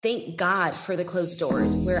thank God for the closed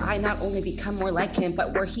doors where I not only become more like him,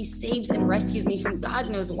 but where he saves and rescues me from God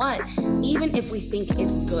knows what. Even if we think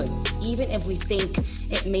it's good, even if we think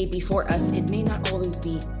it may be for us, it may not always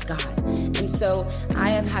be God. And so I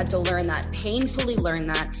have had to learn that, painfully learn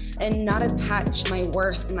that, and not attach my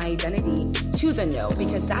worth and my identity to the no,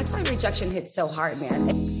 because that's why rejection hits so hard, man.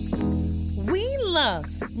 We love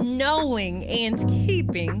knowing and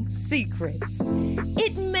keeping secrets.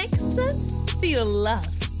 It makes us feel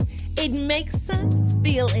loved. It makes us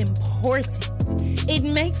feel important. It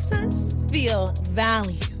makes us feel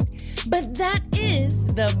valued. But that is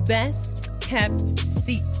the best kept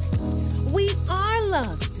secret. We are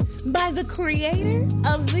loved by the creator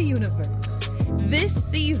of the universe. This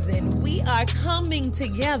season, we are coming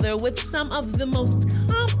together with some of the most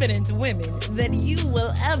confident women that you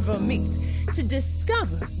will ever meet to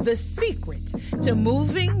discover the secret to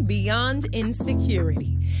moving beyond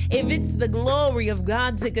insecurity. If it's the glory of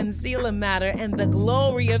God to conceal a matter and the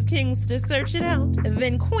glory of kings to search it out,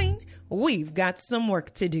 then Queen, we've got some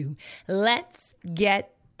work to do. Let's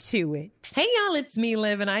get to it. Hey y'all, it's me,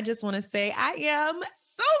 Liv, and I just want to say I am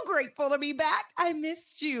so grateful to be back. I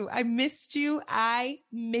missed you.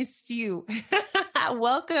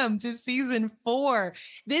 Welcome to season 4.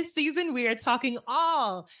 This season, we are talking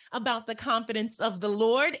all about the confidence of the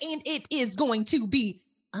Lord, and it is going to be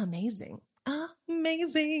amazing.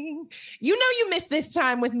 Amazing. You know you missed this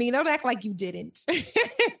time with me. Don't act like you didn't.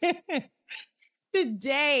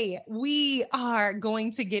 Today, we are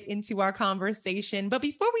going to get into our conversation. But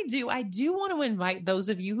before we do, I do want to invite those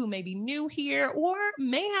of you who may be new here or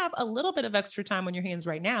may have a little bit of extra time on your hands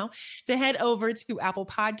right now to head over to Apple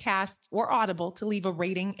Podcasts or Audible to leave a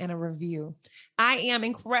rating and a review. I am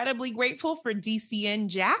incredibly grateful for DCN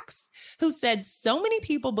Jax, who said, so many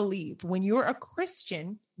people believe when you're a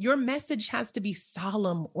Christian, your message has to be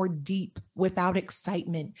solemn or deep without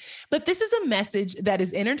excitement. But this is a message that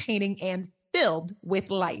is entertaining and filled with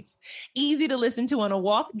life, easy to listen to on a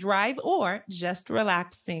walk, drive, or just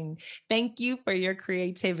relaxing. Thank you for your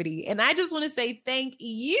creativity. And I just want to say thank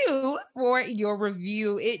you for your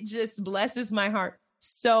review. It just blesses my heart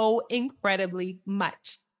so incredibly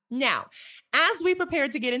much. Now, as we prepare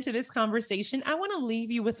to get into this conversation, I want to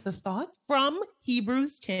leave you with a thought from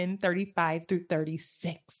Hebrews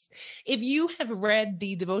 10:35-36. If you have read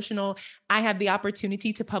the devotional I had the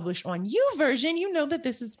opportunity to publish on YouVersion, you know that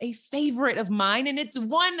this is a favorite of mine, and it's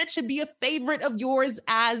one that should be a favorite of yours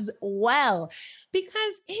as well,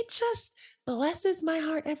 because it just blesses my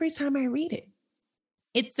heart every time I read it.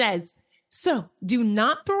 It says, so do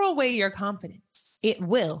not throw away your confidence. It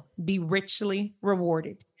will be richly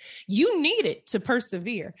rewarded. You need it to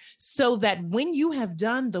persevere so that when you have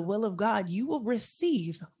done the will of God, you will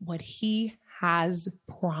receive what he has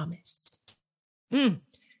promised.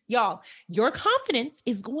 Y'all, your confidence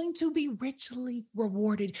is going to be richly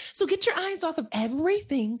rewarded. So get your eyes off of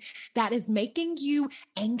everything that is making you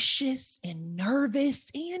anxious and nervous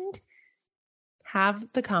and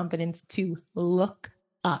have the confidence to look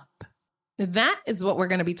up. That is what we're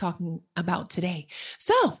going to be talking about today.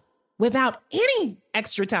 So, without any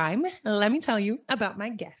extra time, let me tell you about my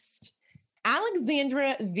guest.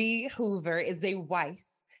 Alexandra V. Hoover is a wife,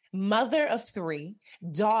 mother of 3,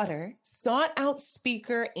 daughter, sought-out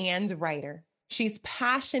speaker, and writer. She's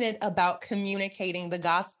passionate about communicating the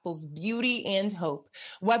gospel's beauty and hope,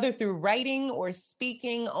 whether through writing or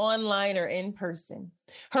speaking online or in person.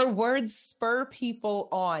 Her words spur people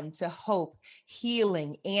on to hope,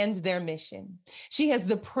 healing, and their mission. She has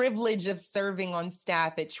the privilege of serving on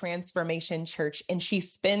staff at Transformation Church, and she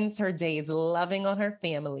spends her days loving on her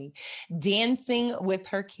family, dancing with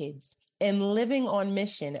her kids, and living on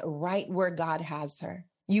mission right where God has her.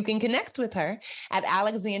 You can connect with her at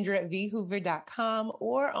alexandravhoover.com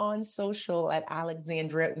or on social at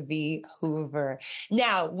Alexandra V. Hoover.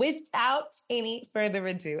 Now, without any further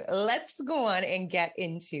ado, let's go on and get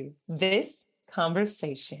into this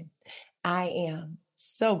conversation. I am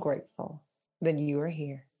so grateful that you are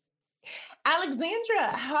here.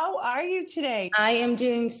 Alexandra, how are you today? I am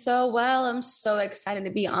doing so well. I'm so excited to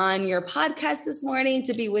be on your podcast this morning,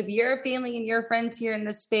 to be with your family and your friends here in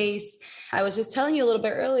this space. I was just telling you a little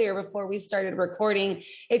bit earlier before we started recording,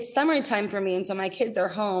 it's summertime for me. And so my kids are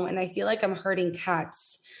home and I feel like I'm herding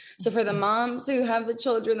cats. So for the moms who have the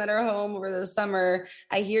children that are home over the summer,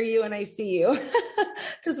 I hear you and I see you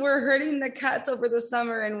because we're herding the cats over the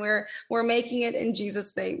summer and we're making it in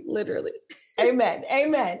Jesus' name, literally. Amen.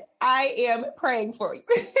 Amen. I am praying for you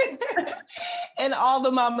and all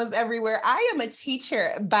the mamas everywhere. I am a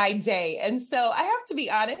teacher by day. And so I have to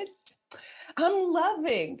be honest, I'm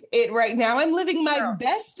loving it right now. I'm living my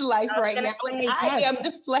best life right now. Like, I am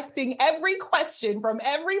deflecting every question from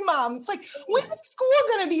every mom. It's like, when is school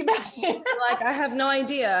going to be back? Like, I have no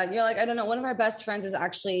idea. You're like, I don't know. One of our best friends is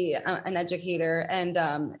actually an educator, and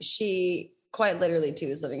she quite literally too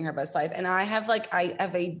is living her best life. And I have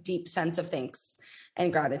a deep sense of thanks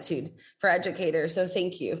and gratitude for educators. So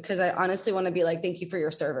thank you. Because I honestly want to be like, thank you for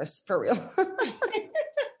your service, for real.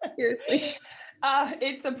 Seriously.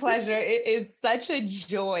 It's a pleasure. It is such a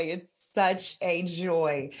joy. It's such a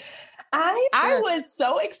joy. I was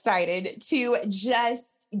so excited to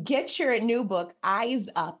just get your new book, Eyes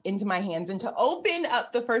Up, into my hands and to open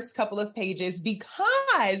up the first couple of pages,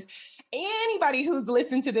 because anybody who's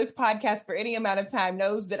listened to this podcast for any amount of time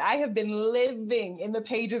knows that I have been living in the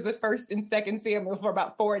pages of 1st and 2nd Samuel for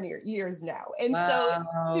about 4 years now. And so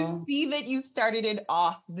to see that you started it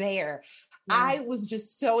off there, I was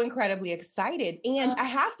just so incredibly excited. And I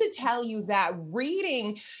have to tell you that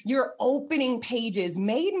reading your opening pages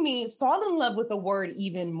made me fall in love with the word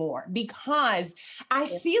even more, because I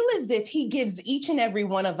feel as if he gives each and every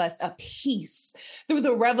one of us a piece through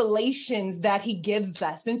the revelations that he gives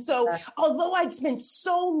us. And so although I'd spent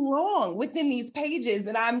so long within these pages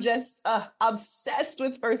and I'm just obsessed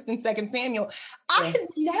with 1st and 2nd Samuel, I had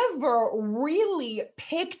never really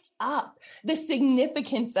picked up the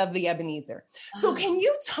significance of the Ebenezer. So can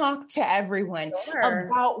you talk to everyone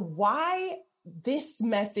about why this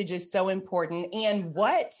message is so important and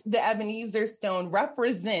what the Ebenezer stone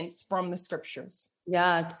represents from the scriptures?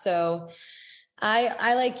 Yeah. So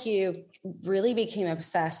I, like you, really became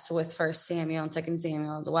obsessed with 1st Samuel and 2nd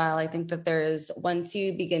Samuel as well. I think that once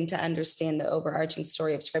you begin to understand the overarching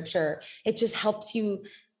story of scripture, it just helps you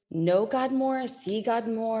know God more, see God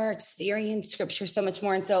more, experience scripture so much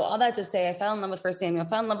more. And so all that to say, I fell in love with 1 Samuel,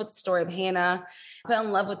 fell in love with the story of Hannah, fell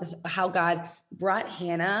in love with how God brought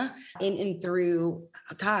Hannah in through,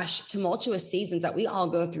 tumultuous seasons that we all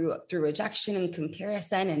go through rejection and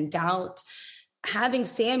comparison and doubt. Having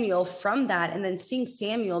Samuel from that, and then seeing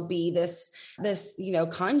Samuel be this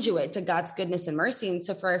conduit to God's goodness and mercy. And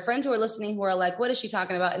so for our friends who are listening, who are like, what is she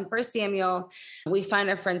talking about? In 1 Samuel, we find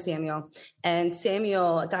our friend Samuel, and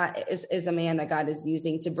Samuel is a man that God is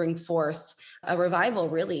using to bring forth a revival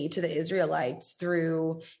really to the Israelites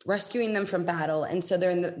through rescuing them from battle. And so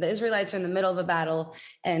the Israelites are in the middle of a battle,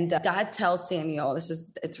 and God tells Samuel,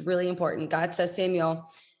 it's really important. God says, Samuel,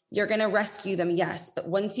 you're going to rescue them, yes. But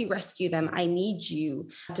once you rescue them, I need you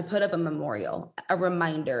to put up a memorial, a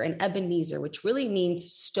reminder, an Ebenezer, which really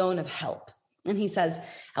means stone of help. And he says,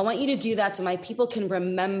 I want you to do that so my people can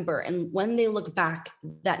remember. And when they look back,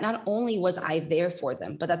 that not only was I there for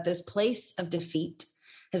them, but that this place of defeat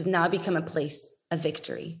has now become a place of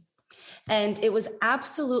victory. And it was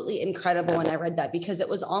absolutely incredible when I read that, because it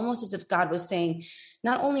was almost as if God was saying,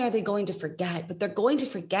 not only are they going to forget, but they're going to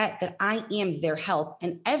forget that I am their help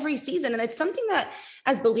in every season. And it's something that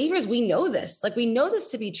as believers, we know this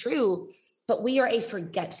to be true, but we are a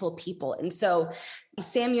forgetful people. And so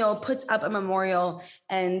Samuel puts up a memorial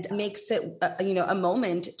and makes it, a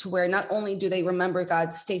moment to where not only do they remember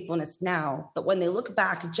God's faithfulness now, but when they look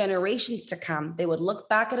back generations to come, they would look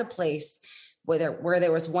back at a place where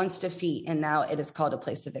there was once defeat, and now it is called a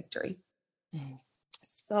place of victory.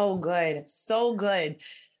 So good. So good.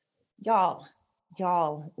 Y'all,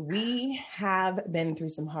 we have been through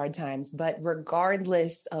some hard times, but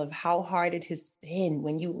regardless of how hard it has been,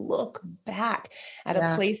 when you look back at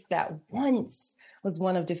a place that once was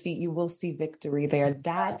one of defeat, you will see victory there.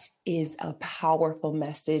 That is a powerful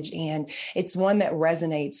message. And it's one that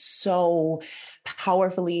resonates so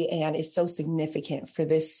powerfully and is so significant for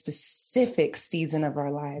this specific season of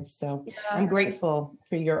our lives. So I'm grateful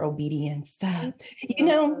for your obedience.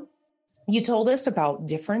 You told us about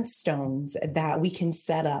different stones that we can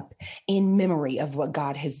set up in memory of what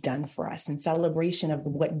God has done for us, in celebration of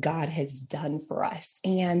what God has done for us.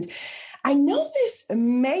 And I know this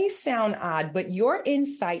may sound odd, but your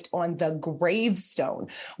insight on the gravestone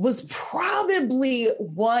was probably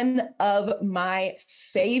one of my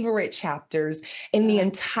favorite chapters in the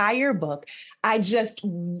entire book. I just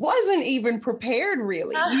wasn't even prepared,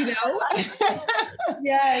 really,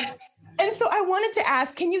 Yes. And so I wanted to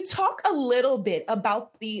ask, can you talk a little bit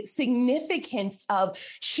about the significance of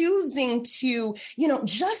choosing to,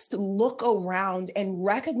 just look around and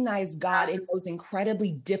recognize God in those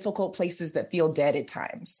incredibly difficult places that feel dead at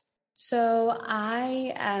times? So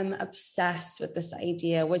I am obsessed with this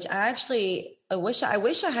idea, which I actually I wish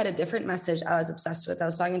I had a different message I was obsessed with. I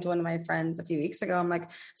was talking to one of my friends a few weeks ago. I'm like,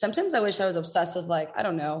 sometimes I wish I was obsessed with, like, I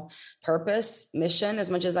don't know, purpose, mission, as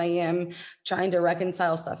much as I am trying to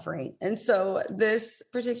reconcile suffering. And so this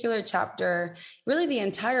particular chapter, really the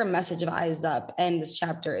entire message of Eyes Up and this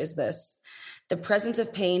chapter is this: the presence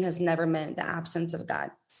of pain has never meant the absence of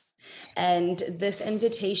God. And this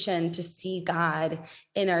invitation to see God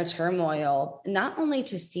in our turmoil, not only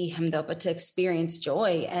to see him though, but to experience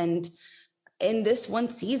joy. And in this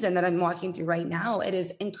one season that I'm walking through right now, it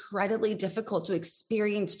is incredibly difficult to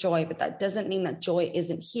experience joy, but that doesn't mean that joy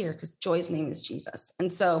isn't here, because joy's name is Jesus.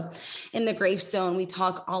 And so in the gravestone, we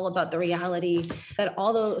talk all about the reality that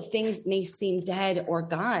although things may seem dead or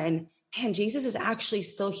gone, man, Jesus is actually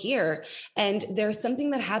still here. And there's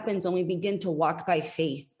something that happens when we begin to walk by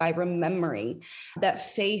faith, by remembering that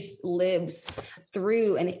faith lives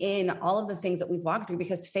through and in all of the things that we've walked through,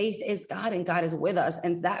 because faith is God and God is with us.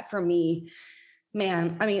 And that for me,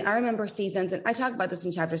 man, I mean, I remember seasons, and I talk about this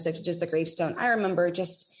in chapter 6, which is the gravestone. I remember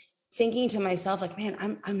just thinking to myself, like,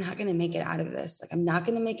 man, I'm not going to make it out of this. Like, I'm not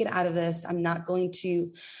going to make it out of this. I'm not going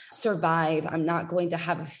to survive. I'm not going to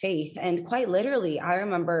have a faith. And quite literally, I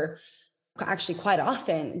remember actually quite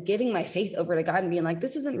often giving my faith over to God and being like,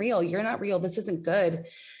 this isn't real. You're not real. This isn't good.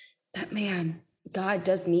 But man, God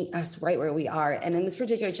does meet us right where we are. And in this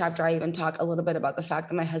particular chapter, I even talk a little bit about the fact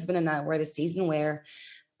that my husband and I were at a season where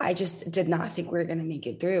I just did not think we were going to make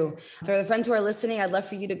it through. For the friends who are listening, I'd love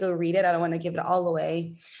for you to go read it. I don't want to give it all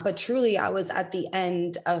away, but truly I was at the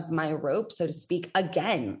end of my rope, so to speak,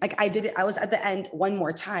 again. Like I was at the end one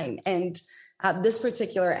more time. And this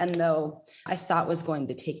particular end, though, I thought was going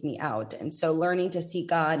to take me out. And so learning to see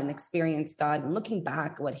God and experience God and looking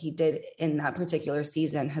back what he did in that particular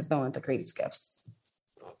season has been one of the greatest gifts.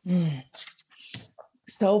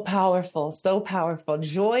 So powerful, so powerful.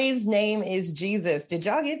 Joy's name is Jesus. Did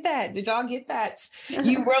y'all get that? Did y'all get that?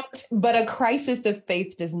 You wrote, but a crisis of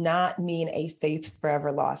faith does not mean a faith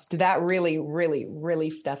forever lost. That really, really,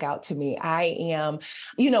 really stuck out to me. I am,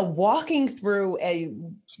 walking through a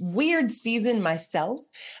weird season myself,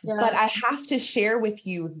 but I have to share with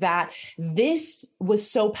you that this was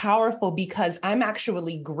so powerful because I'm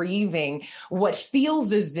actually grieving what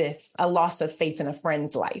feels as if a loss of faith in a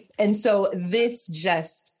friend's life. And so this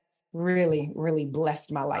just really, really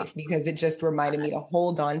blessed my life because it just reminded me to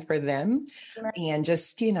hold on for them and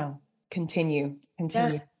just, continue.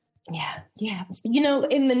 Yes. Yeah.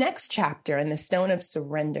 In the next chapter, in the Stone of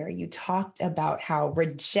Surrender, you talked about how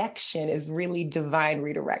rejection is really divine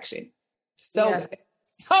redirection. So good.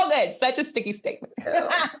 Such a sticky statement.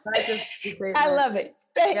 I love it.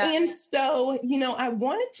 Yeah. And so, I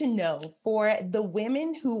wanted to know, for the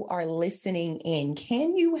women who are listening in,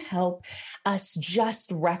 can you help us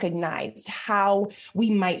just recognize how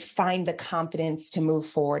we might find the confidence to move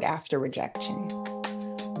forward after rejection?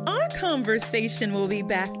 Our conversation will be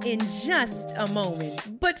back in just a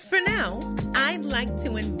moment. But for now, I'd like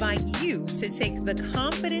to invite you to take the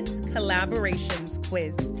Confidence Collaborations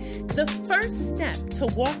quiz. The first step to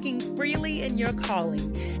walking freely in your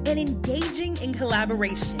calling and engaging in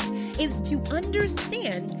collaboration is to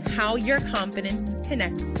understand how your confidence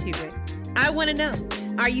connects to it. I want to know,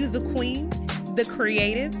 are you the queen, the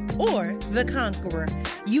creative, or the conqueror?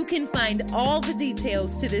 You can find all the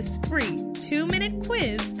details to this free 2-minute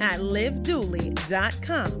quiz at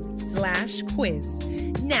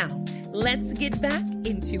liveduly.com/quiz. Now, let's get back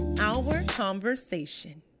into our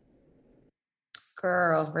conversation.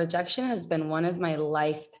 Girl, rejection has been one of my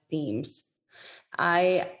life themes.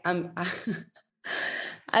 I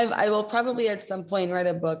will probably at some point write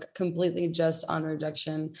a book completely just on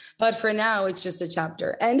rejection, but for now it's just a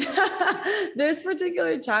chapter. And this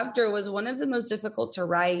particular chapter was one of the most difficult to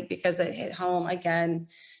write because it hit home again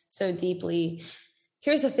so deeply.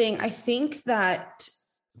 Here's the thing. I think that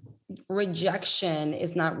rejection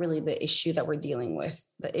is not really the issue that we're dealing with.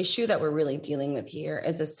 The issue that we're really dealing with here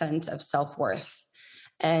is a sense of self-worth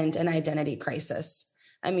and an identity crisis.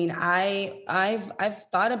 I mean, I've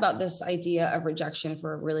thought about this idea of rejection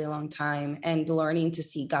for a really long time and learning to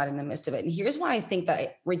see God in the midst of it. And here's why I think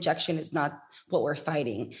that rejection is not what we're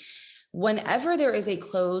fighting. Whenever there is a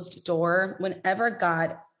closed door, whenever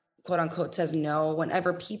God, quote unquote, says no,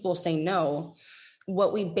 whenever people say no,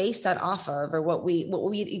 what we base that off of, or what we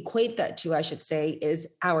equate that to, I should say,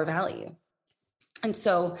 is our value. And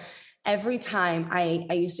so every time I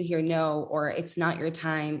used to hear no, or it's not your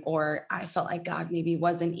time, or I felt like God maybe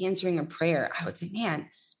wasn't answering a prayer, I would say, man,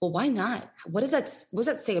 well, why not? What does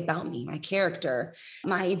that say about me, my character,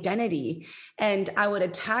 my identity? And I would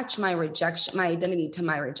attach my identity to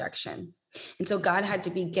my rejection. And so God had to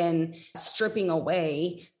begin stripping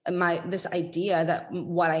away this idea that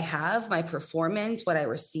what I have, my performance, what I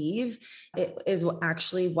receive, it is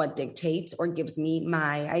actually what dictates or gives me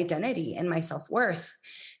my identity and my self-worth.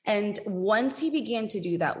 And once he began to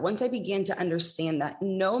do that, once I began to understand that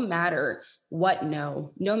no matter what no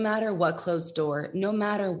matter what closed door, no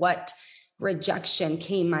matter what rejection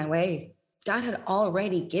came my way, God had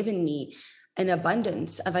already given me an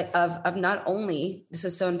abundance of not only, this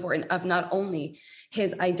is so important, of not only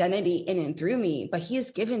his identity in and through me, but he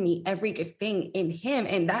has given me every good thing in him.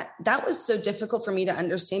 And that was so difficult for me to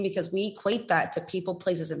understand, because we equate that to people,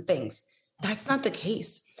 places, and things. That's not the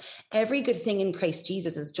case. Every good thing in Christ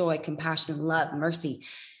Jesus is joy, compassion, love, mercy.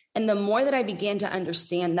 And the more that I began to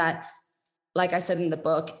understand that, like I said in the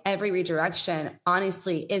book, every redirection,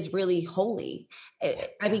 honestly, is really holy.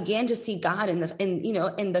 I began to see God in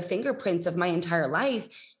the fingerprints of my entire life,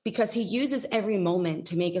 because he uses every moment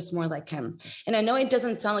to make us more like him. And I know it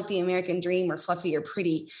doesn't sound like the American dream or fluffy or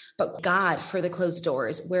pretty, but God for the closed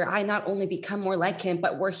doors, where I not only become more like him,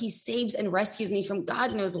 but where he saves and rescues me from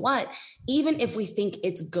God knows what. Even if we think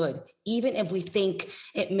it's good, even if we think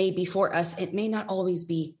it may be for us, it may not always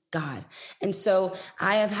be God. And so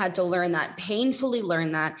I have had to learn that, painfully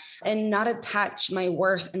learn that, and not attach my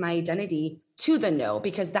worth and my identity to the no,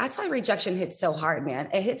 because that's why rejection hits so hard, man.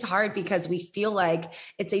 It hits hard because we feel like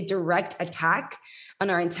it's a direct attack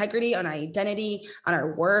on our integrity, on our identity, on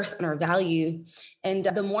our worth, on our value. And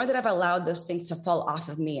the more that I've allowed those things to fall off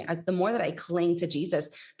of me, the more that I cling to Jesus,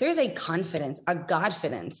 there's a confidence, a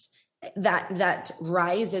Godfidence that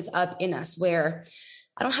rises up in us, where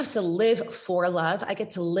I don't have to live for love. I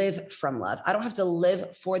get to live from love. I don't have to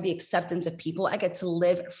live for the acceptance of people. I get to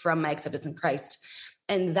live from my acceptance in Christ.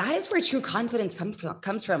 And that is where true confidence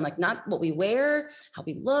comes from. Like, not what we wear, how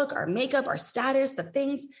we look, our makeup, our status, the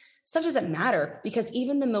things, stuff doesn't matter, because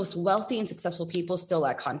even the most wealthy and successful people still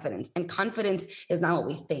lack confidence. And confidence is not what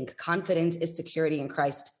we think. Confidence is security in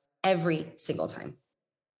Christ every single time.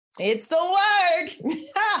 It's a word.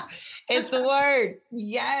 It's a word.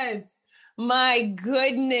 Yes. My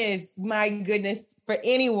goodness. For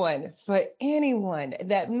anyone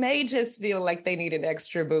that may just feel like they need an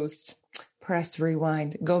extra boost, press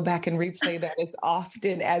rewind, go back and replay that as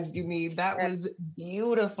often as you need. That was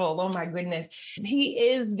beautiful. Oh my goodness. He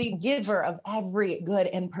is the giver of every good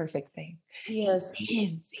and perfect thing. Yes.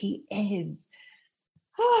 He is.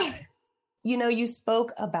 You know, you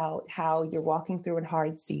spoke about how you're walking through a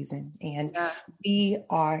hard season, and we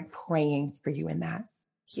are praying for you in that.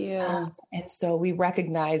 Yeah. And so we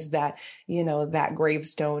recognize that, you know, that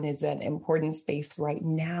gravestone is an important space right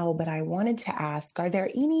now. But I wanted to ask, are there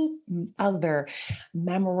any other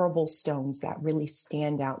memorable stones that really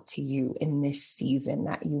stand out to you in this season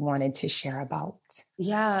that you wanted to share about?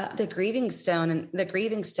 Yeah, the grieving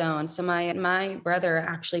stone. So my brother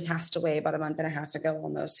actually passed away about a month and a half ago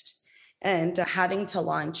almost. And having to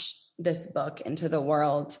launch this book into the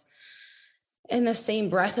world in the same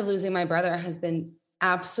breath of losing my brother has been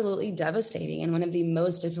absolutely devastating, and one of the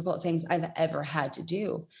most difficult things I've ever had to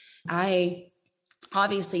do. I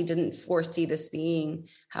obviously didn't foresee this being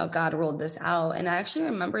how God rolled this out. And I actually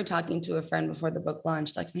remember talking to a friend before the book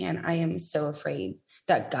launched, like, man, I am so afraid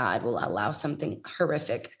that God will allow something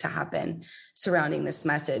horrific to happen surrounding this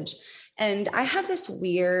message. And I have this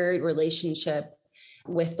weird relationship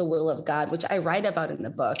with the will of God, which I write about in the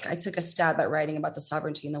book. I took a stab at writing about the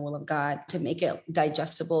sovereignty and the will of God to make it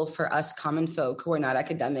digestible for us common folk who are not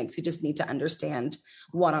academics, who just need to understand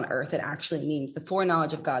what on earth it actually means, the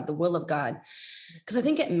foreknowledge of God, the will of God. Because I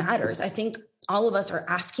think it matters. I think all of us are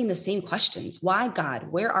asking the same questions. Why, God?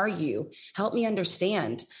 Where are you? Help me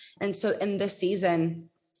understand. And so in this season,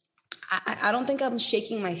 I don't think I'm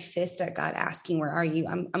shaking my fist at God asking, where are you?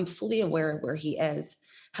 I'm fully aware of where he is.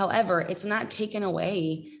 However, it's not taken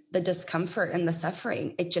away the discomfort and the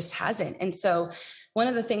suffering. It just hasn't. And so one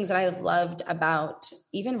of the things that I've loved about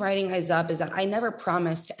even writing Eyes Up is that I never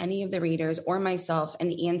promised any of the readers or myself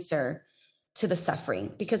an answer to the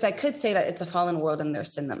suffering, because I could say that it's a fallen world and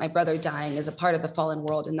there's sin, that my brother dying is a part of the fallen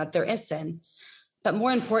world and that there is sin. But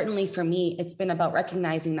more importantly for me, it's been about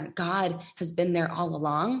recognizing that God has been there all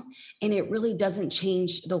along, and it really doesn't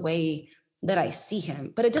change the way that I see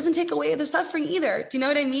him, but it doesn't take away the suffering either. Do you know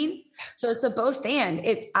what I mean? So it's a both and.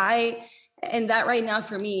 And that right now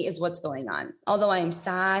for me is what's going on. Although I am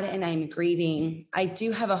sad and I'm grieving, I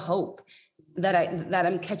do have a hope that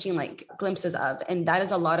I'm catching like glimpses of. And that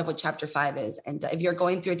is a lot of what chapter 5 is. And if you're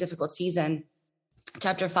going through a difficult season,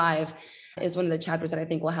 chapter 5 is one of the chapters that I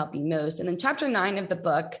think will help you most. And then chapter 9 of the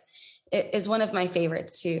book is one of my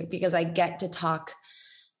favorites too, because I get to talk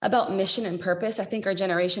about mission and purpose. I think our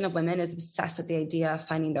generation of women is obsessed with the idea of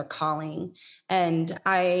finding their calling. And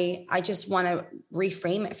I just want to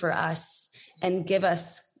reframe it for us and give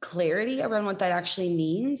us clarity around what that actually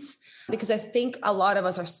means. Because I think a lot of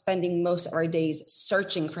us are spending most of our days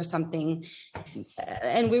searching for something,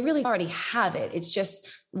 and we really already have it. It's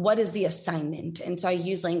just, what is the assignment? And so I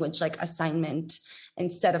use language like assignment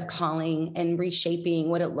instead of calling, and reshaping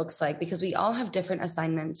what it looks like, because we all have different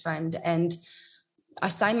assignments, friend, and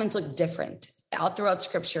assignments look different. Out throughout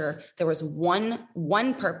scripture, there was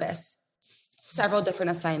one purpose, several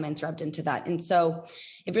different assignments rubbed into that. And so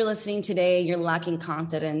if you're listening today, you're lacking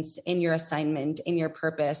confidence in your assignment, in your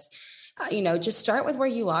purpose, just start with where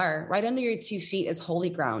you are. Right under your 2 feet is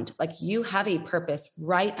holy ground. Like, you have a purpose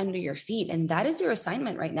right under your feet. And that is your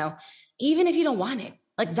assignment right now, even if you don't want it.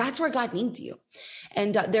 Like, that's where God needs you.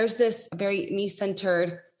 And there's this very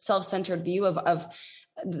me-centered, self-centered view of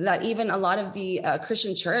that even a lot of the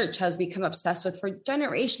Christian church has become obsessed with for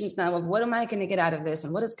generations now, of what am I going to get out of this?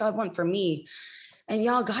 And what does God want for me? And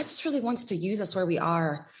y'all, God just really wants to use us where we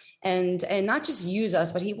are, and not just use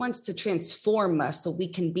us, but he wants to transform us so we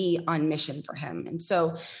can be on mission for him. And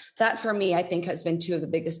so that, for me, I think has been 2 of the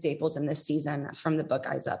biggest staples in this season from the book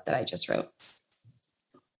Eyes Up that I just wrote.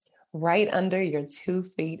 Right under your 2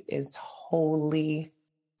 feet is holy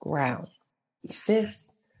ground. Sis,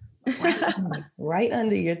 right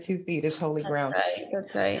under your 2 feet is holy ground.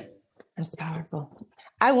 That's right. That's powerful.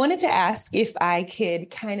 I wanted to ask if I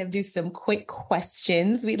could kind of do some quick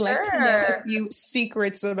questions. We'd like to know a few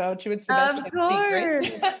secrets about you. It's the best of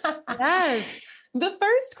course. Yes. The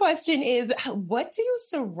first question is, what do you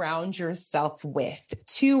surround yourself with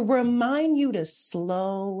to remind you to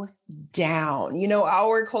slow down?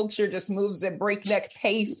 Our culture just moves at breakneck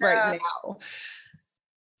pace right now.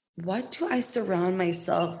 What do I surround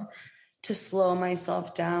myself to slow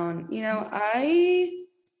myself down?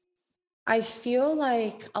 I feel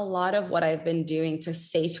like a lot of what I've been doing to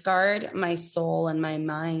safeguard my soul and my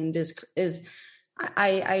mind is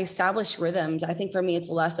I establish rhythms. I think for me, it's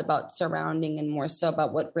less about surrounding and more so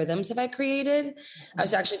about what rhythms have I created. I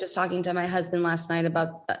was actually just talking to my husband last night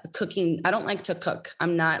about cooking. I don't like to cook.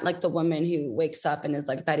 I'm not like the woman who wakes up and is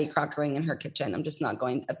like Betty Crockering in her kitchen. I'm just not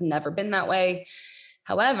going. I've never been that way.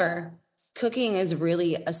 However, cooking is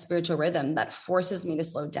really a spiritual rhythm that forces me to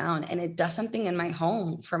slow down, and it does something in my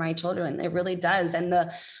home for my children. It really does. And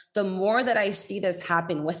the more that I see this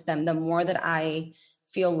happen with them, the more that I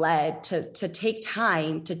feel led to take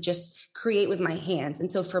time to just create with my hands.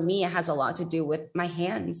 And so for me, it has a lot to do with my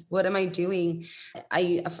hands. What am I doing?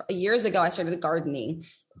 Years ago, I started gardening.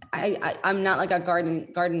 I'm not like a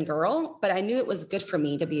garden girl, but I knew it was good for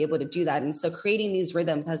me to be able to do that. And so creating these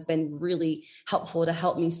rhythms has been really helpful to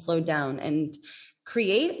help me slow down and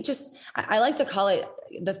create I like to call it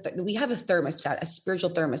we have a thermostat, a spiritual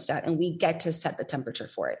thermostat, and we get to set the temperature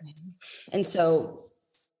for it. And so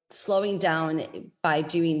slowing down by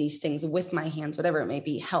doing these things with my hands, whatever it may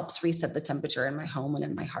be, helps reset the temperature in my home and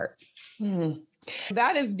in my heart.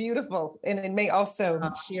 That is beautiful. And it may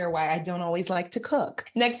also share why I don't always like to cook.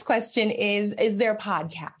 Next question is there a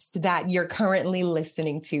podcast that you're currently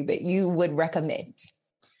listening to that you would recommend?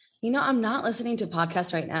 I'm not listening to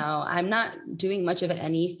podcasts right now. I'm not doing much of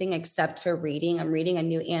anything except for reading. I'm reading a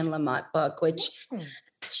new Anne Lamott book, which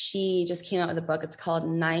she just came out with a book. It's called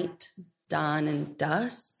Night, Dawn, and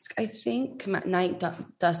Dusk, I think. Night,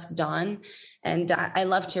 Dusk, Dawn. And I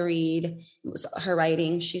love to read her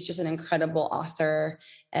writing. She's just an incredible author.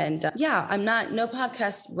 And no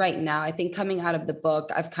podcast right now. I think coming out of the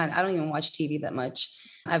book, I don't even watch TV that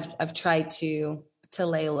much. I've tried to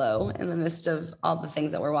lay low in the midst of all the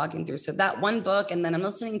things that we're walking through. So that one book, and then I'm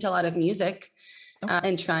listening to a lot of music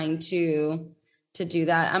and trying to do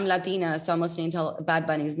that. I'm Latina, so I'm listening to Bad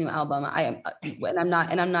Bunny's new album. I'm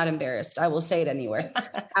not embarrassed. I will say it anywhere.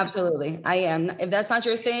 Absolutely. I am. If that's not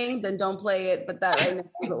your thing, then don't play it. But that right now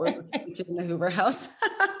is what we're listening to in the Hoover house.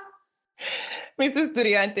 Mis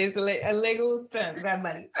estudiantes le gusta Bad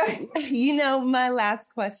Bunny. My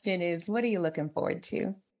last question is, what are you looking forward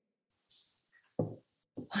to?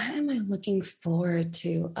 What am I looking forward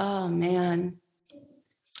to? Oh man.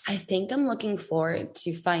 I think I'm looking forward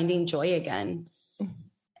to finding joy again.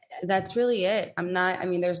 That's really it.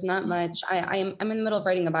 There's not much. I'm in the middle of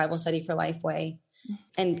writing a Bible study for Lifeway,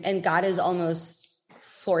 and God is almost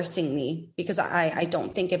forcing me, because I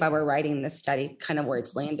don't think if I were writing this study kind of where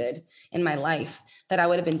it's landed in my life, that I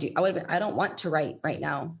would have been, I don't want to write right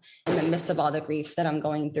now in the midst of all the grief that I'm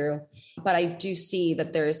going through. But I do see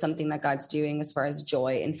that there is something that God's doing as far as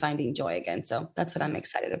joy and finding joy again. So that's what I'm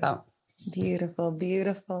excited about. Beautiful,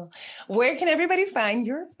 beautiful. Where can everybody find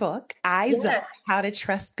your book, Eyes Up, How to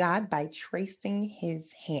Trust God by Tracing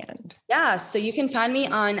His Hand? Yeah, so you can find me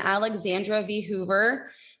on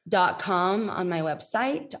alexandravhoover.com on my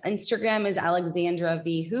website. Instagram is Alexandra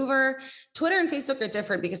V. Hoover. Twitter and Facebook are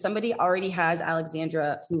different because somebody already has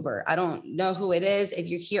Alexandra Hoover. I don't know who it is. If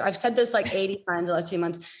you're here, I've said this like 80 times the last few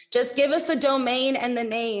months. Just give us the domain and the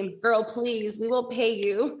name, girl, please. We will pay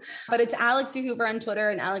you. But it's Alex V. Hoover on Twitter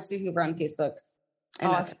and Alex V. Hoover on Facebook.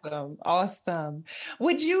 And awesome.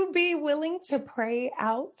 Would you be willing to pray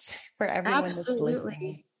out for everyone?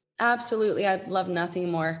 Absolutely. I'd love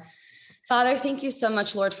nothing more. Father, thank you so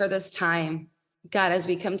much, Lord, for this time. God, as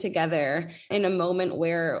we come together in a moment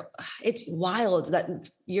where it's wild that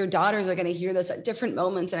your daughters are going to hear this at different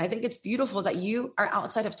moments. And I think it's beautiful that you are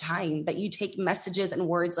outside of time, that you take messages and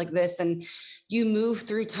words like this and you move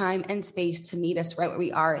through time and space to meet us right where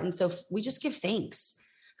we are. And so we just give thanks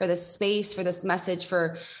for this space, for this message,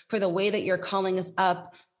 for the way that you're calling us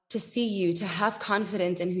up to see you, to have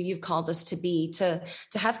confidence in who you've called us to be, to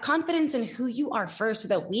have confidence in who you are first, so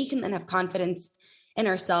that we can then have confidence in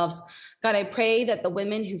ourselves. God, I pray that the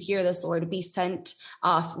women who hear this, Lord, be sent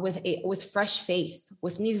off with fresh faith,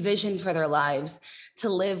 with new vision for their lives, to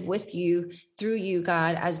live with you, through you,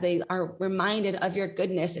 God, as they are reminded of your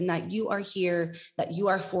goodness and that you are here, that you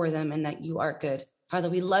are for them, and that you are good. Father,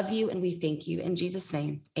 we love you and we thank you. In Jesus'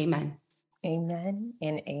 name, amen. Amen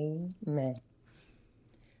and amen.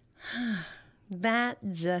 That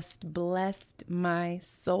just blessed my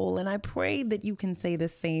soul. And I pray that you can say the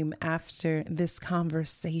same after this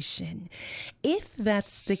conversation. If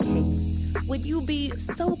that's the case, would you be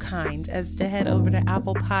so kind as to head over to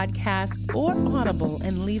Apple Podcasts or Audible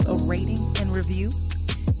and leave a rating and review?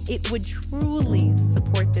 It would truly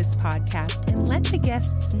support this podcast and let the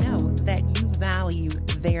guests know that you value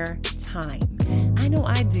their time. I know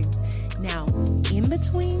I do. Now, in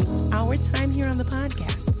between our time here on the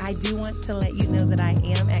podcast, I do want to let you know that I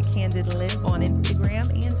am at Candid Live on Instagram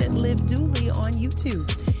and at Live Dooley on YouTube.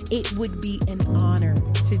 It would be an honor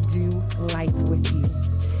to do life with you.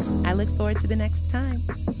 I look forward to the next time.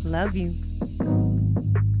 Love you.